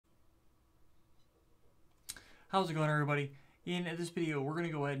How's it going, everybody? In this video, we're going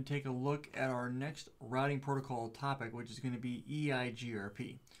to go ahead and take a look at our next routing protocol topic, which is going to be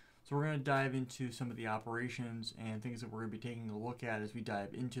EIGRP. So we're going to dive into some of the operations and things that we're going to be taking a look at as we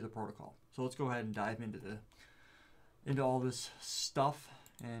dive into the protocol. So let's go ahead and dive into all this stuff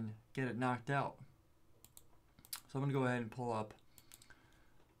and get it knocked out. So I'm going to go ahead and pull up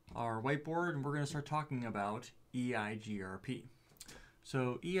our whiteboard, and we're going to start talking about EIGRP.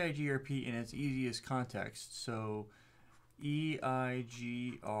 So EIGRP in its easiest context. So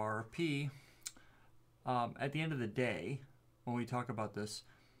EIGRP, at the end of the day, when we talk about this,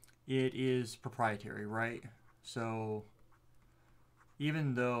 it is proprietary, right? So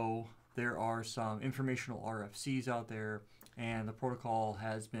even though there are some informational RFCs out there and the protocol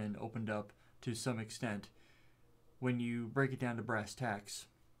has been opened up to some extent, when you break it down to brass tacks,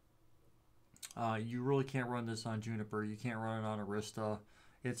 you really can't run this on Juniper. You can't run it on Arista.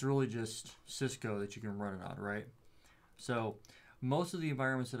 It's really just Cisco that you can run it on, right? So most of the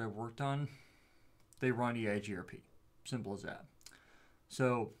environments that I've worked on, they run EIGRP. Simple as that.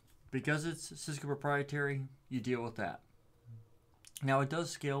 So because it's Cisco proprietary, you deal with that. Now it does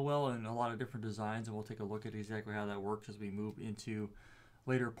scale well in a lot of different designs, and we'll take a look at exactly how that works as we move into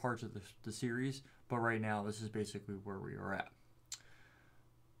later parts of the series. But right now, this is basically where we are at.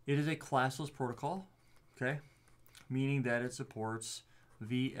 It is a classless protocol, okay? Meaning that it supports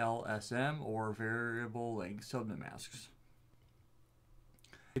VLSM or variable length subnet masks.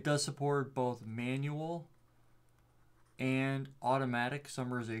 It does support both manual and automatic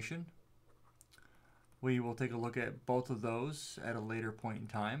summarization. We will take a look at both of those at a later point in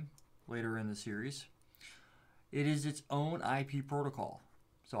time, later in the series. It is its own IP protocol.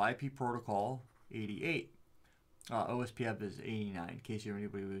 So IP protocol 88. OSPF is 89, in case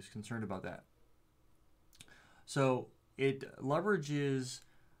anybody was concerned about that. So it leverages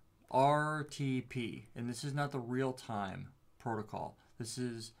RTP, and this is not the real-time protocol. This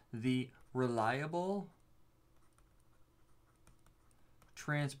is the Reliable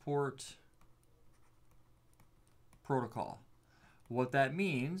Transport Protocol. What that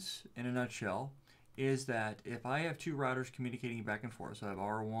means, in a nutshell, is that if I have two routers communicating back and forth, so I have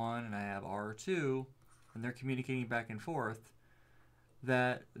R1 and I have R2, and they're communicating back and forth,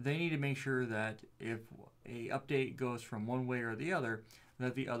 that they need to make sure that if a update goes from one way or the other,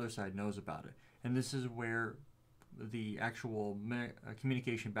 that the other side knows about it. And this is where the actual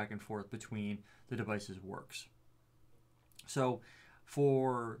communication back and forth between the devices works. So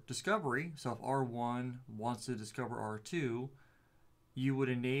for discovery, so if R1 wants to discover R2, you would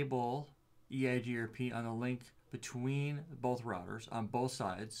enable EIGRP on the link between both routers on both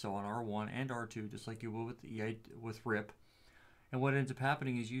sides, so on R1 and R2, just like you would with RIP. And what ends up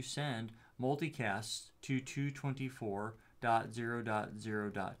happening is you send multicasts to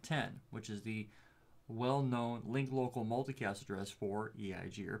 224.0.0.10, which is the well-known link local multicast address for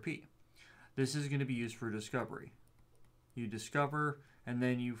EIGRP. This is going to be used for discovery. You discover and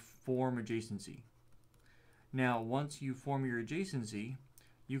then you form adjacency. Now, once you form your adjacency,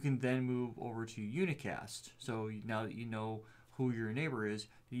 you can then move over to unicast. So now that you know who your neighbor is,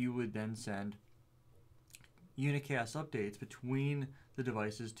 you would then send unicast updates between the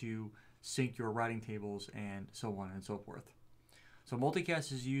devices to sync your routing tables and so on and so forth. So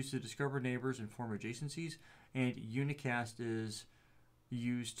multicast is used to discover neighbors and form adjacencies, and unicast is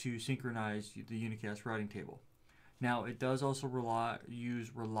used to synchronize the unicast routing table. Now it does also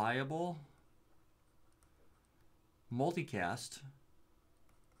use reliable multicast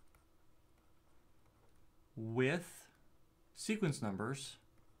with sequence numbers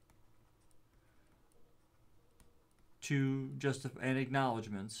to justify, and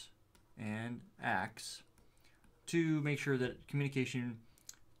acknowledgements and ACKs to make sure that communication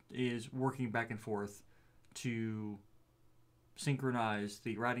is working back and forth to synchronize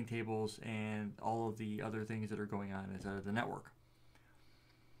the routing tables and all of the other things that are going on inside of the network.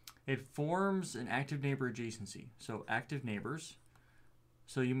 It forms an active neighbor adjacency. So active neighbors.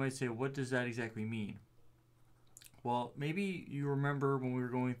 So you might say, what does that exactly mean? Well, maybe you remember when we were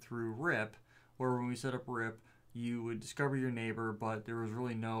going through RIP, where when we set up RIP, you would discover your neighbor, but there was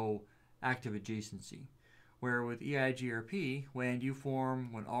really no active adjacency. Where with EIGRP, when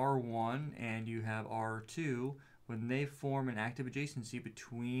R1 and you have R2, when they form an active adjacency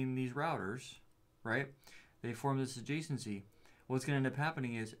between these routers, right, they form this adjacency, what's going to end up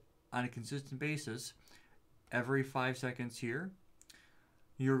happening is, on a consistent basis, every 5 seconds here,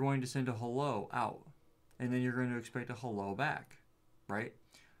 you're going to send a hello out. And then you're going to expect a hello back, right?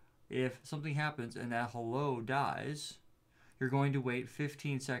 If something happens and that hello dies, you're going to wait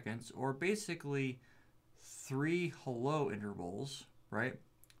 15 seconds, or basically 3 hello intervals, right?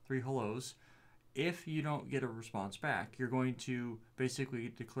 3 hellos, if you don't get a response back, you're going to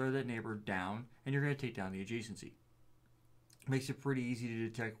basically declare that neighbor down, and you're going to take down the adjacency. Makes it pretty easy to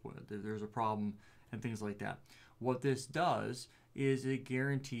detect whether there's a problem and things like that. What this does is it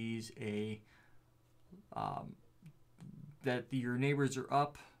guarantees that your neighbors are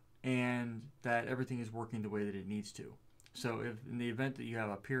up and that everything is working the way that it needs to. So if in the event that you have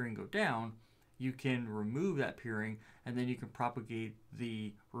a peering go down, you can remove that peering, and then you can propagate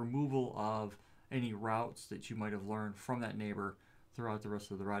the removal of any routes that you might have learned from that neighbor throughout the rest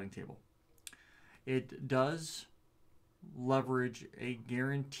of the routing table. It does leverage a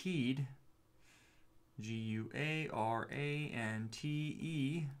guaranteed, G-U-A-R-A-N-T-E,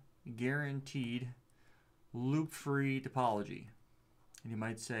 guaranteed loop-free topology. And you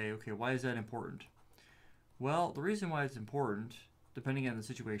might say, okay, why is that important? Well, the reason why it's important, depending on the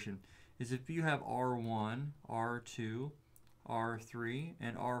situation, is if you have R1, R2, R3,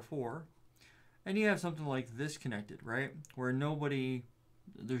 and R4, and you have something like this connected, right? Where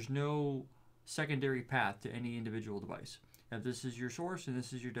there's no secondary path to any individual device. If this is your source and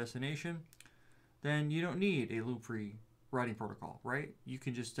this is your destination, then you don't need a loop-free routing protocol, right? You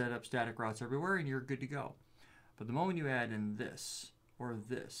can just set up static routes everywhere and you're good to go. But the moment you add in this, or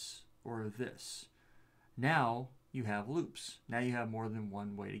this, or this, now you have loops. Now you have more than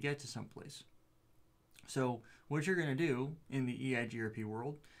one way to get to someplace. So what you're going to do in the EIGRP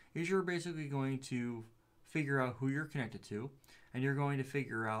world is you're basically going to figure out who you're connected to, and you're going to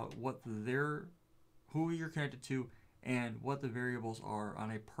figure out who you're connected to and what the variables are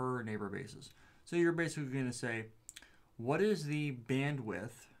on a per neighbor basis. So you're basically going to say, what is the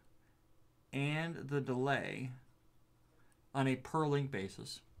bandwidth and the delay on a per link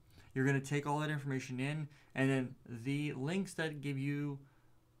basis? You're going to take all that information in, and then the links that give you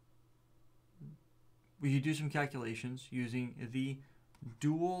do some calculations using the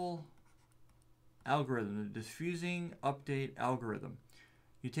dual algorithm, the diffusing update algorithm.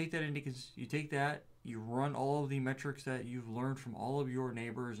 You take that, you run all of the metrics that you've learned from all of your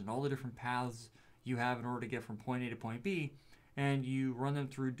neighbors and all the different paths you have in order to get from point A to point B, and you run them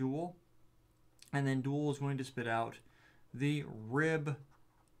through dual, and then dual is going to spit out the RIB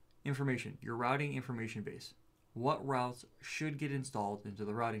information, your routing information base. What routes should get installed into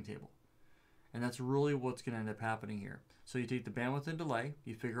the routing table? And that's really what's going to end up happening here. So you take the bandwidth and delay,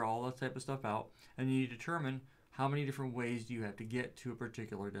 you figure all that type of stuff out, and then you determine how many different ways do you have to get to a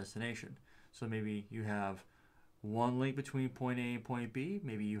particular destination. So maybe you have one link between point A and point B,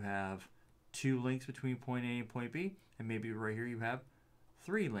 maybe you have 2 links between point A and point B, and maybe right here you have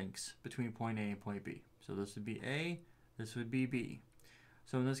 3 links between point A and point B. So this would be A, this would be B.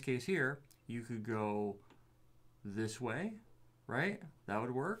 So in this case here, you could go this way, right? That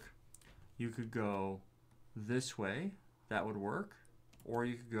would work. You could go this way, that would work. Or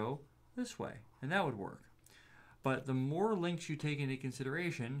you could go this way, and that would work. But the more links you take into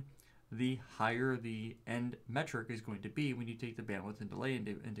consideration, the higher the end metric is going to be when you take the bandwidth and delay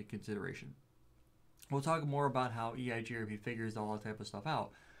into consideration. We'll talk more about how EIGRP figures all that type of stuff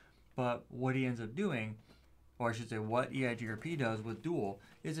out. But what he ends up doing, or I should say what EIGRP does with dual,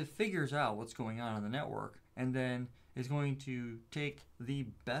 is it figures out what's going on the network and then is going to take the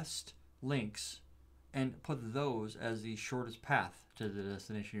best links and put those as the shortest path to the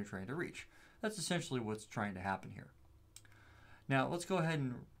destination you're trying to reach. That's essentially what's trying to happen here. Now let's go ahead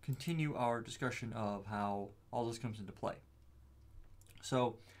and continue our discussion of how all this comes into play.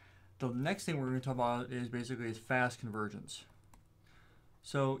 So the next thing we're going to talk about is basically fast convergence.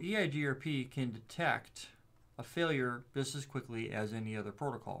 So EIGRP can detect a failure just as quickly as any other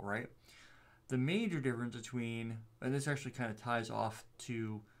protocol, right? The major difference between, and this actually kind of ties off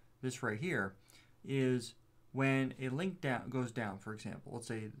to this right here, is when a link goes down, for example. Let's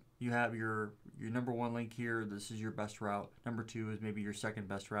say you have your number 1 link here, this is your best route. Number 2 is maybe your second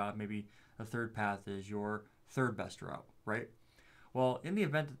best route. Maybe a third path is your third best route, right? Well, in the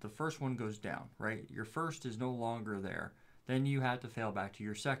event that the first one goes down, right, your first is no longer there, then you have to fail back to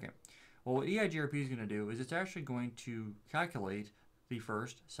your second. Well, what EIGRP is going to do is it's actually going to calculate the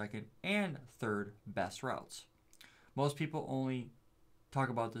first, second, and third best routes. Most people only talk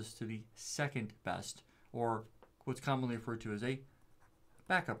about this to the second best, or what's commonly referred to as a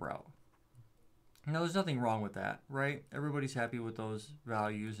backup route. Now, there's nothing wrong with that, right? Everybody's happy with those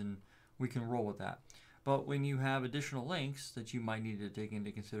values, and we can roll with that. But when you have additional links that you might need to take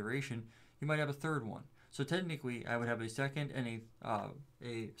into consideration, you might have a third one. So technically, I would have a second and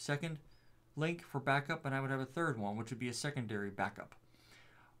a second link for backup, and I would have a third one, which would be a secondary backup.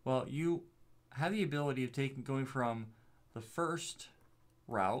 Well, you have the ability of going from the first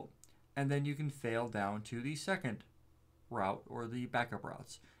route, and then you can fail down to the second route or the backup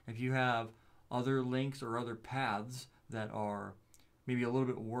routes. If you have other links or other paths that are maybe a little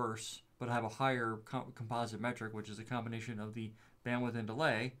bit worse but have a higher composite metric, which is a combination of the bandwidth and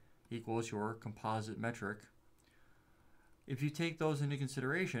delay equals your composite metric. If you take those into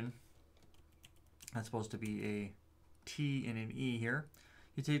consideration, that's supposed to be a T and an E here.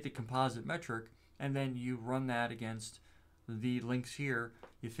 You take the composite metric and then you run that against the links here.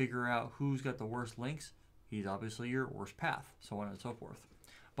 You figure out who's got the worst links. He's obviously your worst path, so on and so forth.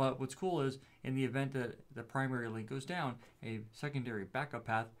 But what's cool is in the event that the primary link goes down, a secondary backup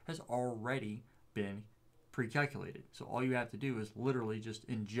path has already been pre-calculated. So all you have to do is literally just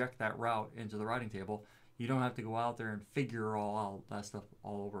inject that route into the routing table. You don't have to go out there and figure all out that stuff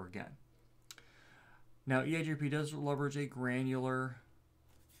all over again. Now EIGRP does leverage a granular,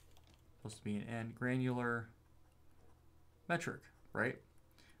 supposed to be an N, granular metric, right?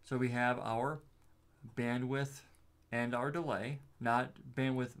 So we have our bandwidth and our delay, not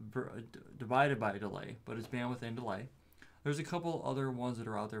bandwidth divided by delay, but it's bandwidth and delay. There's a couple other ones that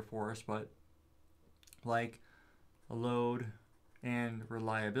are out there for us, but like load and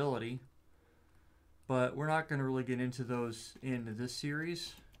reliability, but we're not going to really get into those in this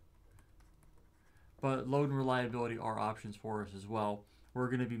series. But load and reliability are options for us as well. We're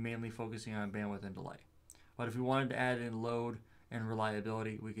going to be mainly focusing on bandwidth and delay. But if we wanted to add in load and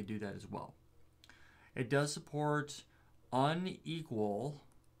reliability, we could do that as well. It does support unequal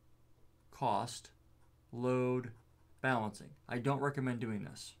cost load balancing. I don't recommend doing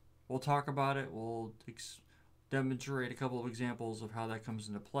this. We'll talk about it. We'll demonstrate a couple of examples of how that comes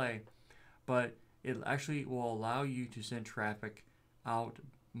into play. But it actually will allow you to send traffic out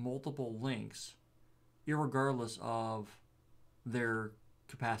multiple links irregardless of their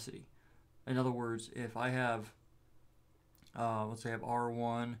capacity. In other words, if I have, let's say I have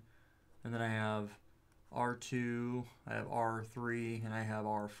R1, and then I have R2, I have R3, and I have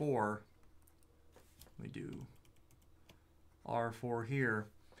R4. Let me do R4 here.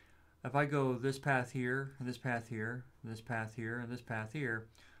 If I go this path here, and this path here, and this path here, and this path here,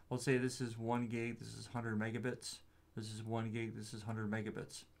 let's say this is 1 gig, this is 100 megabits, this is 1 gig, this is 100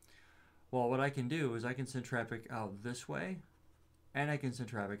 megabits. Well, what I can do is I can send traffic out this way, and I can send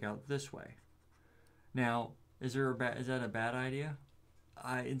traffic out this way. Now, is that a bad idea?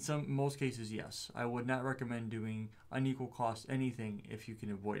 In most cases, yes. I would not recommend doing unequal cost anything if you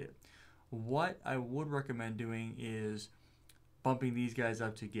can avoid it. What I would recommend doing is bumping these guys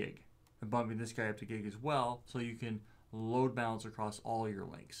up to gig, and bumping this guy up to gig as well, so you can load balance across all your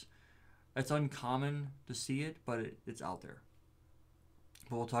links. It's uncommon to see it, but it's out there.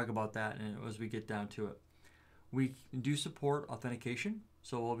 But we'll talk about that as we get down to it. We do support authentication,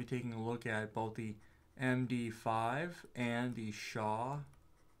 so we'll be taking a look at both the MD5 and the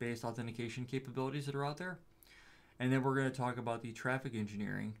SHA-based authentication capabilities that are out there. And then we're going to talk about the traffic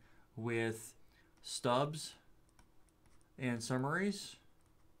engineering with stubs and summaries.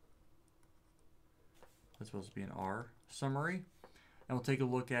 That's supposed to be an R, summary. And we'll take a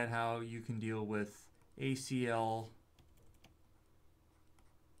look at how you can deal with ACL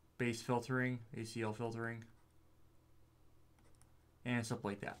based filtering, ACL filtering, and stuff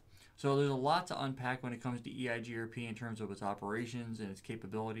like that. So there's a lot to unpack when it comes to EIGRP in terms of its operations and its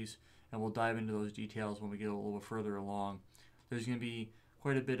capabilities, and we'll dive into those details when we get a little bit further along. There's going to be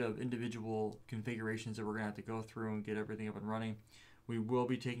quite a bit of individual configurations that we're going to have to go through and get everything up and running. We will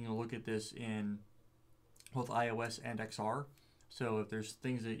be taking a look at this in both iOS and XR. So if there's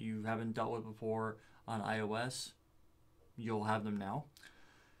things that you haven't dealt with before on iOS, you'll have them now.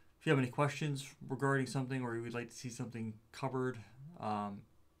 If you have any questions regarding something or you would like to see something covered,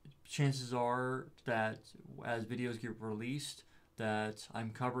 chances are that as videos get released that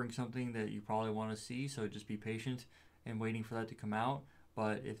I'm covering something that you probably want to see, so just be patient and waiting for that to come out.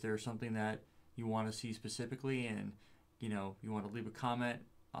 But if there's something that you want to see specifically and you want to leave a comment,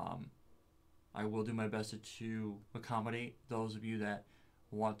 I will do my best to accommodate those of you that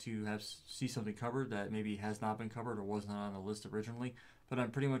want to see something covered that maybe has not been covered or was not on the list originally. But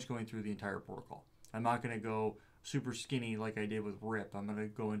I'm pretty much going through the entire protocol. I'm not going to go super skinny like I did with RIP. I'm going to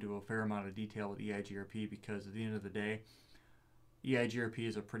go into a fair amount of detail with EIGRP because at the end of the day, EIGRP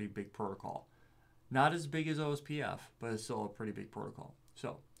is a pretty big protocol. Not as big as OSPF, but it's still a pretty big protocol.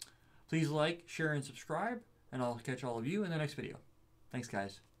 So please like, share, and subscribe, and I'll catch all of you in the next video. Thanks,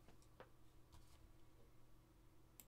 guys.